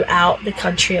abortion throughout the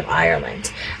country of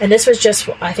Ireland. And this was just,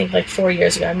 I think, like 4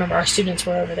 years ago. I remember our students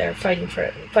were over there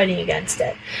fighting against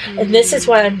it. And this is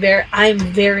why I'm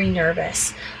very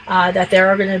nervous. That there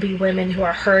are going to be women who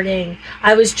are hurting.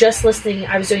 I was just listening,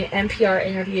 I was doing an NPR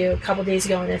interview a couple days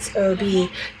ago, and it's OB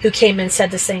who came and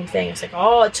said the same thing. It's like,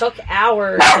 it took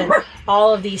hours and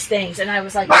all of these things. And I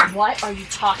was like, what are you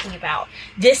talking about?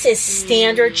 This is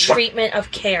standard treatment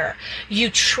of care. You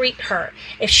treat her.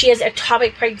 If she has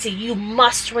ectopic pregnancy, you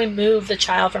must remove the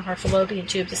child from her fallopian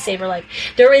tube to save her life.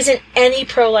 There isn't any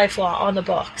pro-life law on the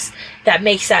books that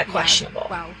makes that questionable.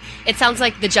 Wow. It sounds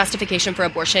like the justification for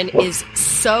abortion is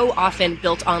so often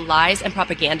built on lies and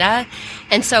propaganda.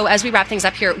 And so as we wrap things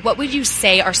up here, what would you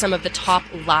say are some of the top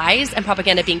lies and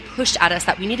propaganda being pushed at us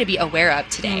that we need to be aware of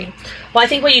today? Well, I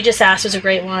think what you just asked was a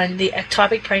great one. The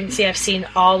ectopic pregnancy I've seen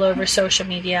all over social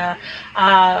media.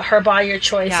 Her body, your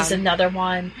choice is another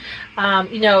one.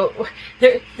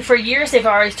 For years they've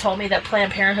always told me that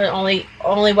Planned Parenthood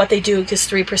only what they do is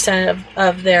 3%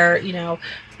 of their,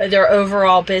 their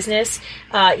overall business.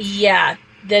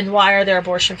 Then why are their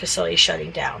abortion facilities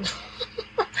shutting down?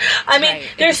 I mean,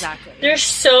 there's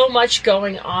so much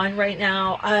going on right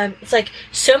now. It's like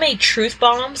so many truth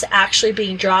bombs actually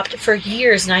being dropped for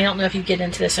years, and I don't know if you get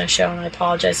into this on a show, and I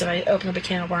apologize if I open up a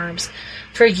can of worms.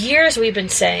 For years we've been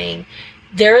saying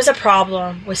there is a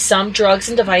problem with some drugs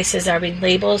and devices that are being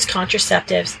labeled as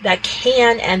contraceptives that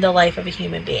can end the life of a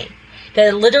human being. That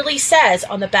it literally says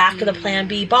on the back of the Plan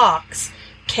B box,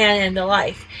 can end the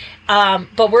life.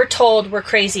 But we're told we're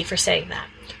crazy for saying that.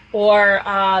 Or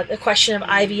the question of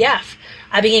IVF.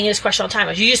 I've been getting this question all the time.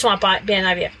 You just want to ban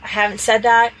IVF. I haven't said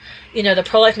that. You know, the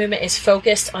pro-life movement is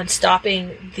focused on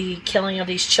stopping the killing of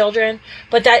these children.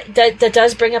 But that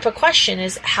does bring up a question,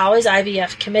 is how is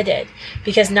IVF committed?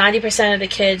 Because 90% of the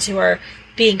kids who are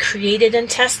being created in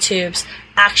test tubes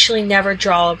actually never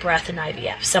draw a breath in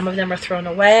IVF. Some of them are thrown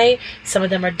away. Some of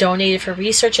them are donated for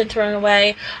research and thrown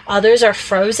away. Others are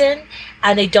frozen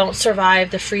and they don't survive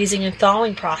the freezing and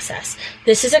thawing process.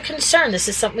 This is a concern. This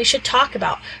is something we should talk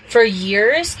about. For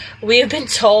years, we have been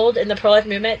told in the pro-life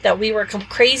movement that we were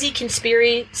crazy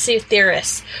conspiracy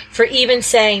theorists for even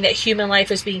saying that human life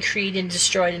was being created and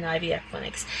destroyed in IVF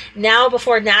clinics. Now,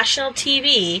 before national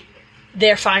TV,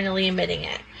 they're finally admitting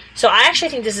it. So I actually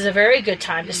think this is a very good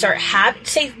time to start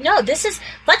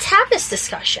let's have this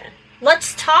discussion.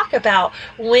 Let's talk about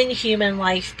when human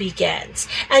life begins,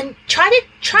 and try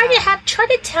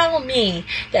to tell me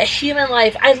that human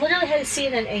life. I literally had a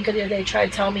CNN anchor the other day try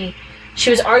to tell me, she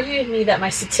was arguing with me that my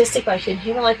statistic about when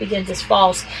human life begins is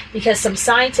false because some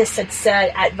scientists had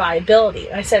said at viability.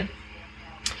 And I said,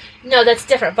 no, that's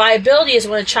different. Viability is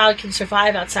when a child can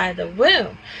survive outside of the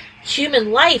womb.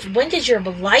 Human life, when did your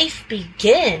life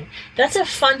begin? That's a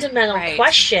fundamental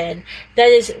question that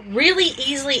is really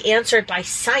easily answered by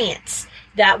science.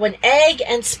 That when egg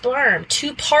and sperm,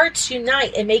 two parts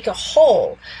unite and make a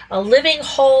whole, a living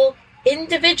whole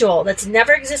individual that's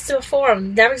never existed before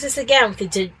and never exists again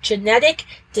with a genetic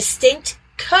distinct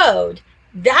code,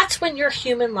 that's when your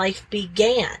human life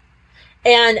began.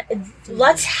 And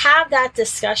let's have that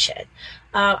discussion.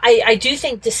 I do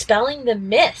think dispelling the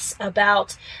myths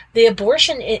about the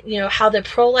abortion, how the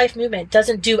pro-life movement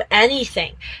doesn't do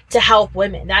anything to help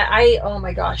women. Oh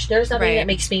my gosh, there's nothing that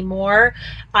makes me more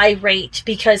irate,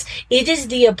 because it is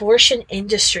the abortion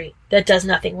industry that does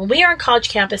nothing. When we are on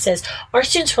college campuses, our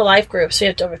Students for Life groups, we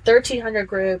have over 1,300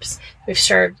 groups. We've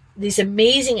served these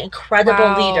amazing,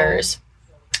 incredible leaders.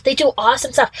 They do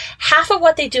awesome stuff. Half of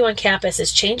what they do on campus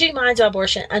is changing minds about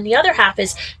abortion, and the other half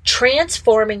is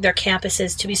transforming their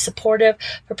campuses to be supportive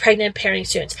for pregnant and parenting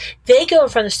students. They go in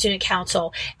front of the student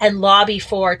council and lobby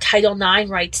for Title IX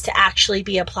rights to actually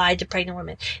be applied to pregnant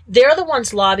women. They're the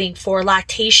ones lobbying for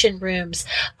lactation rooms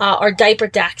or diaper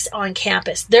decks on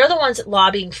campus. They're the ones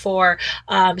lobbying for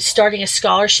starting a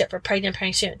scholarship for pregnant and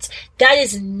parenting students. That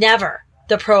is never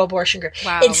the pro-abortion group.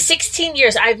 Wow. In 16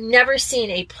 years, I've never seen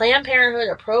a Planned Parenthood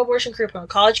or pro-abortion group on a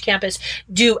college campus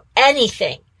do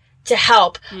anything to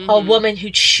help a woman who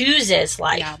chooses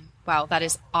life. Yeah. Wow, that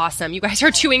is awesome. You guys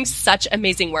are doing such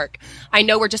amazing work. I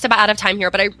know we're just about out of time here,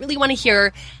 but I really want to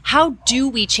hear, how do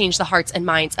we change the hearts and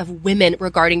minds of women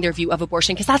regarding their view of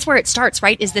abortion? Because that's where it starts,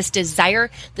 right? Is this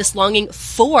desire, this longing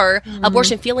for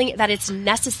abortion, feeling that it's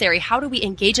necessary. How do we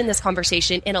engage in this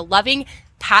conversation in a loving,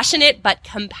 passionate, but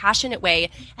compassionate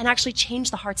way and actually change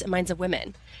the hearts and minds of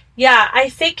women? Yeah, I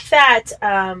think that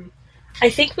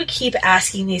we keep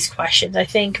asking these questions. I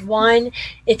think, one,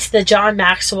 it's the John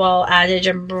Maxwell adage.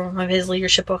 I remember one of his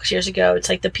leadership books years ago. It's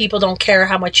like, the people don't care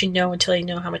how much you know until you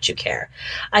know how much you care.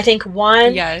 I think,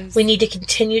 one, we need to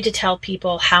continue to tell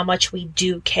people how much we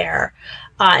do care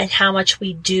and how much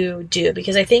we do.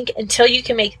 Because I think until you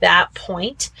can make that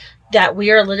point, that we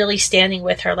are literally standing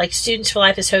with her. Like, Students for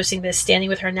Life is hosting this Standing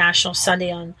with Her National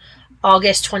Sunday on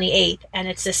August 28th, and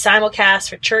it's this simulcast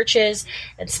for churches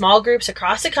and small groups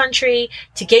across the country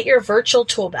to get your virtual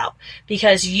tool belt,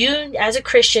 because you as a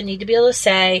Christian need to be able to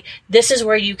say, this is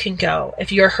where you can go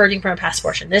if you're hurting from a past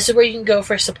abortion. This is where you can go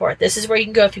for support. This is where you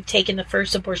can go if you've taken the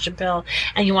first abortion pill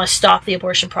and you want to stop the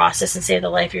abortion process and save the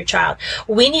life of your child.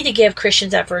 We need to give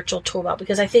Christians that virtual tool belt,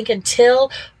 because I think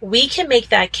until we can make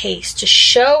that case to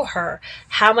show her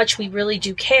how much we really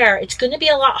do care, it's going to be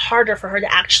a lot harder for her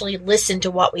to actually listen to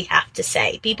what we have to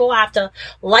say. People have to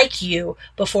like you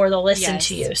before they'll listen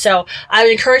to you. So I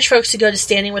would encourage folks to go to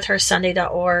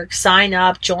standingwithhersunday.org, sign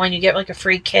up, join. You get like a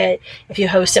free kit if you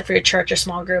host it for your church or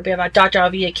small group. We have Dr.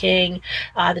 Alvia King,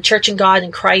 the Church in God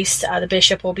in Christ, the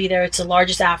bishop will be there. It's the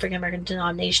largest African American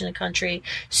denomination in the country.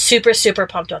 Super, super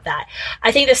pumped about that.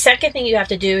 I think the second thing you have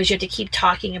to do is you have to keep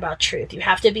talking about truth. You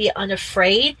have to be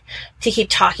unafraid to keep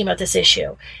talking about this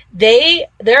issue.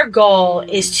 Their goal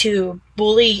is to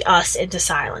bully us into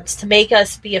silence, to make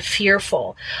us be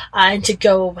fearful, and to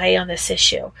go away on this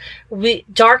issue.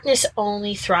 Darkness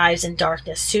only thrives in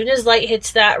darkness. Soon as light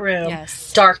hits that room,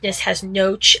 darkness has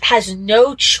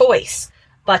no choice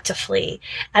but to flee.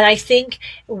 And I think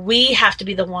we have to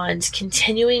be the ones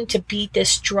continuing to beat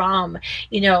this drum.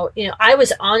 I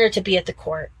was honored to be at the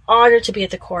court,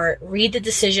 read the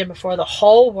decision before the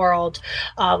whole world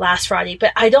last Friday.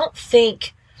 But I don't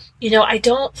think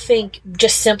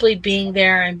just simply being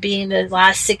there and being the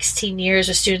last 16 years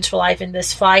of Students for Life in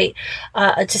this fight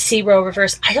to see Roe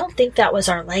reversed, I don't think that was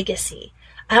our legacy.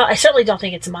 I certainly don't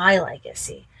think it's my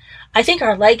legacy. I think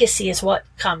our legacy is what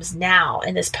comes now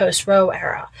in this post-Roe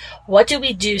era. What do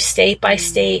we do state by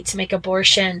state to make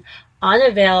abortion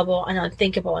unavailable and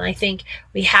unthinkable? And I think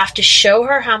we have to show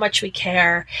her how much we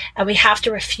care, and we have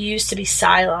to refuse to be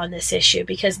silent on this issue,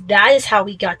 because that is how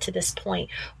we got to this point.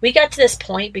 We got to this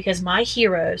point because my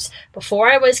heroes,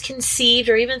 before I was conceived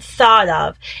or even thought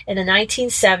of in the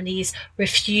 1970s,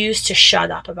 refused to shut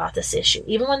up about this issue.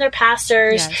 Even when their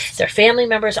pastors, their family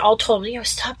members all told them,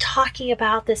 stop talking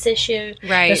about this issue.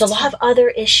 Right. There's a lot of other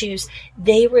issues.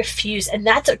 They refuse. And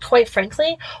that's, quite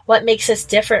frankly, what makes us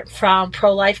different from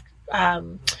pro-life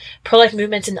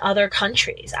movements in other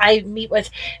countries. I meet with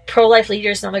pro-life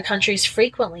leaders in other countries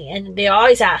frequently, and they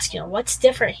always ask, what's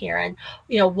different here? And,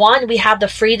 one, we have the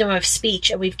freedom of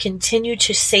speech, and we've continued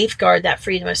to safeguard that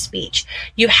freedom of speech.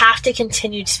 You have to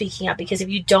continue speaking up, because if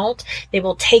you don't, they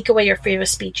will take away your freedom of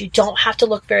speech. You don't have to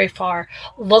look very far.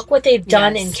 Look what they've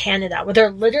done in Canada, where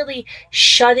they're literally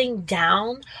shutting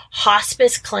down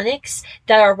hospice clinics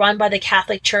that are run by the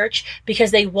Catholic Church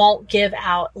because they won't give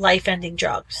out life-ending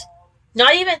drugs.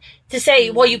 Not even to say,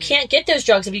 well, you can't get those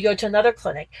drugs if you go to another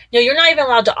clinic. No, you're not even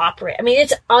allowed to operate. I mean,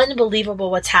 it's unbelievable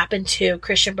what's happened to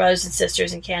Christian brothers and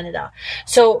sisters in Canada.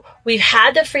 So we've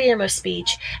had the freedom of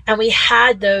speech, and we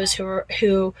had those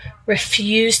who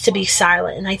refused to be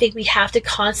silent. And I think we have to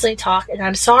constantly talk. And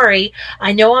I'm sorry,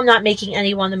 I know I'm not making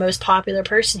anyone the most popular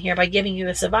person here by giving you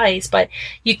this advice, but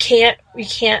you can't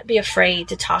be afraid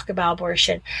to talk about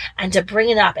abortion and to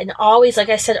bring it up. And always, like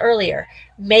I said earlier,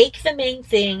 make the main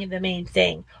thing the main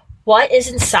thing. What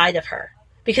is inside of her?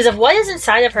 Because if what is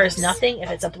inside of her is nothing,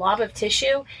 if it's a blob of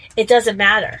tissue, it doesn't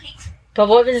matter. But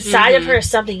what is inside of her is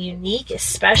something unique, is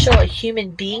special, a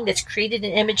human being that's created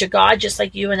in the image of God, just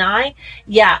like you and I.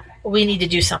 Yeah, we need to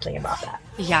do something about that.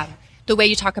 Yeah. The way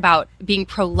you talk about being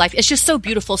pro-life, it's just so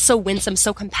beautiful, so winsome,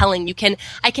 so compelling.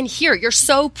 I can hear you're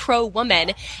so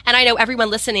pro-woman. And I know everyone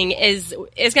listening is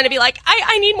going to be like,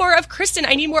 I need more of Kristan.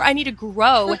 I need to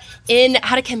grow in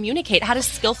how to communicate, how to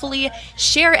skillfully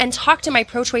share and talk to my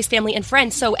pro-choice family and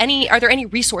friends. So are there any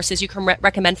resources you can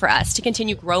recommend for us to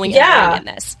continue growing and growing in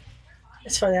this?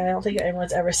 It's funny. I don't think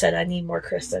anyone's ever said, I need more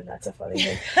Kristan. That's a funny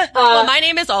thing. Well, my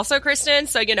name is also Kristan,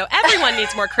 so, everyone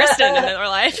needs more Kristan in their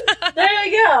life. There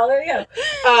you go.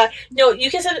 No, you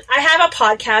can send, I have a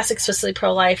podcast, Explicitly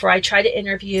Pro-Life, where I try to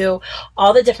interview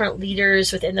all the different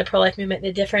leaders within the pro-life movement,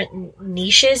 the different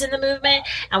niches in the movement.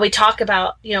 And we talk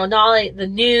about, not only the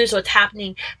news, what's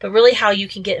happening, but really how you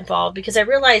can get involved. Because I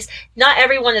realize not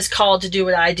everyone is called to do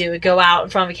what I do, go out in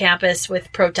front of a campus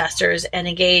with protesters and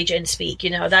engage and speak.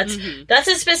 That's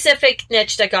a specific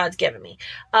niche that God's given me.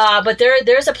 But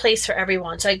there's a place for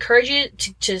everyone. So I encourage you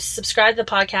to subscribe to the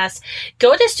podcast.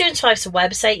 Go to Students for Life's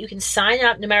website. You can sign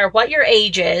up no matter what your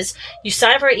age is. You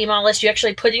sign up for our email list. You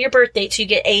actually put in your birth date so you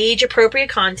get age-appropriate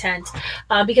content.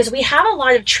 Because we have a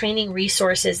lot of training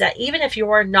resources that even if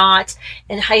you're not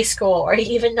in high school or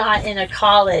even not in a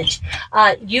college,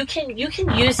 you can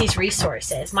use these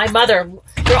resources. My mother,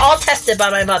 they're all tested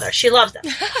by my mother. She loves them.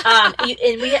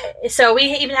 We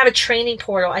even have a training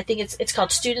portal. I think it's called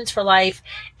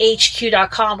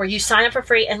studentsforlifehq.com, where you sign up for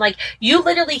free, and you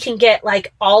literally can get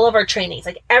all of our trainings,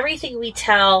 everything we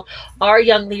tell our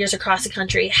young leaders across the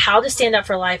country how to stand up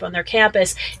for life on their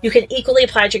campus. You can equally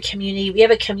apply to your community. We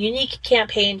have a community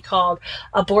campaign called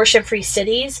Abortion Free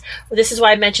Cities. This is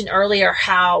why I mentioned earlier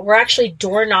how we're actually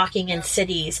door knocking in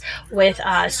cities with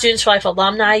Students for Life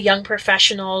alumni, young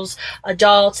professionals,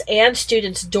 adults, and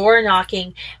students, door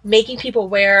knocking, making people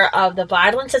aware of the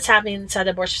violence that's happening inside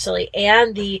the abortion facility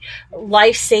and the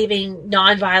life-saving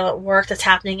nonviolent work that's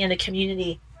happening in the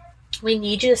community. We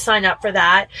need you to sign up for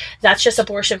that. That's just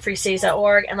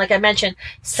abortionfreecities.org. And like I mentioned,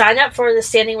 sign up for the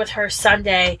Standing With Her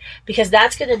Sunday, because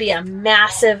that's going to be a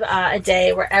massive a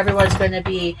day where everyone's going to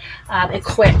be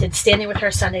equipped at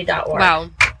standingwithhersunday.org. Wow.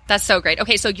 That's so great.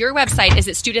 Okay, so your website, is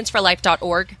it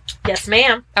studentsforlife.org? Yes,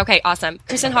 ma'am. Okay, awesome.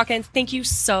 Kristan Hawkins, thank you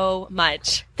so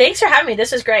much. Thanks for having me.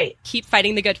 This was great. Keep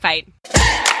fighting the good fight.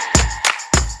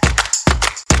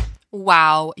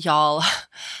 Wow, y'all.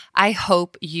 I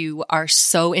hope you are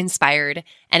so inspired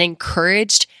and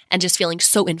encouraged and just feeling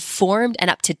so informed and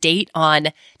up to date on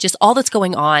just all that's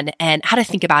going on and how to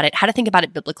think about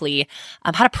it biblically,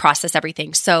 how to process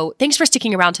everything. So thanks for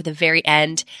sticking around to the very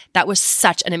end. That was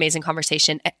such an amazing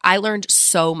conversation. I learned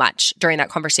so much during that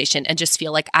conversation and just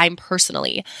feel like I'm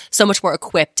personally so much more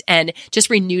equipped and just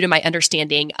renewed in my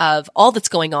understanding of all that's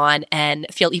going on and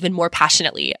feel even more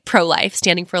passionately pro-life,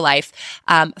 standing for life,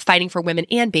 fighting for women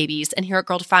and babies. And here at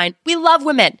Girl Defined, we love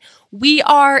women. We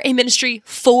are a ministry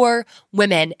for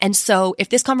women. And so if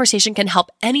this conversation can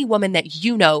help any woman that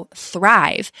you know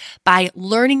thrive by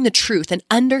learning the truth and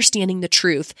understanding the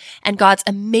truth and God's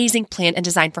amazing plan and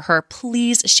design for her,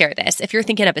 please share this. If you're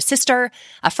thinking of a sister,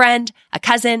 a friend, a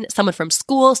cousin, someone from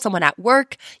school, someone at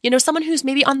work, someone who's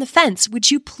maybe on the fence, would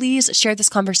you please share this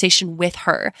conversation with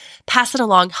her? Pass it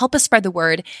along, help us spread the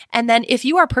word. And then if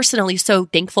you are personally so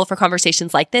thankful for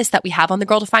conversations like this that we have on the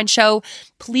Girl Defined show,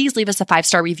 please leave us a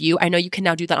 5-star review. I know you can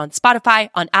now do that on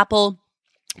Spotify, on Apple.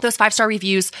 Those 5-star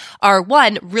reviews are,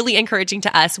 one, really encouraging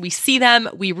to us. We see them,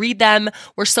 we read them.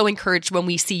 We're so encouraged when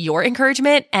we see your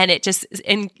encouragement, and it just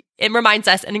it reminds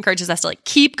us and encourages us to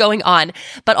keep going on,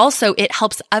 but also it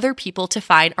helps other people to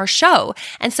find our show.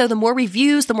 And so the more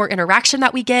reviews, the more interaction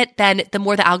that we get, then the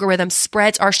more the algorithm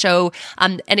spreads our show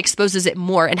and exposes it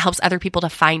more and helps other people to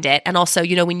find it. And also,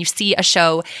 when you see a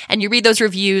show and you read those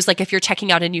reviews, like if you're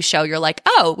checking out a new show, you're like,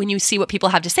 oh, when you see what people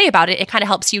have to say about it, it kind of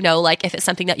helps you know, if it's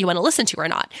something that you want to listen to or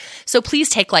not. So please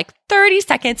take 30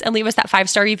 seconds and leave us that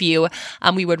 5-star review.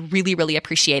 We would really, really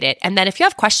appreciate it. And then if you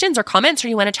have questions or comments or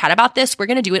you want to chat about this, we're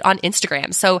going to do it on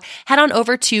Instagram. So head on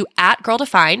over to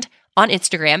 @GirlDefined on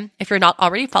Instagram. If you're not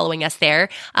already following us there,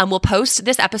 we'll post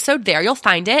this episode there. You'll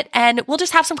find it and we'll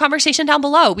just have some conversation down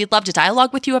below. We'd love to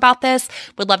dialogue with you about this.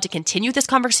 We'd love to continue this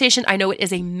conversation. I know it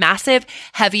is a massive,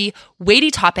 heavy,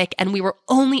 weighty topic and we were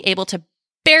only able to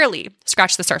barely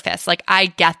scratch the surface. I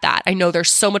get that. I know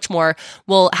there's so much more.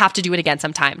 We'll have to do it again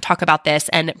sometime, talk about this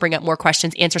and bring up more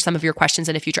questions, answer some of your questions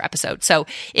in a future episode. So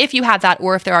if you have that,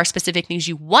 or if there are specific things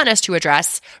you want us to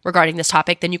address regarding this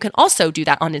topic, then you can also do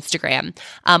that on Instagram,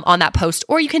 on that post,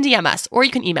 or you can DM us, or you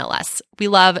can email us. We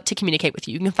love to communicate with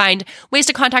you. You can find ways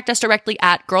to contact us directly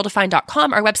at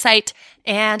girldefined.com, our website.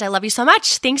 And I love you so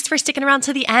much. Thanks for sticking around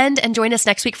to the end and join us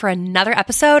next week for another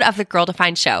episode of the Girl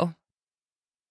Defined Show.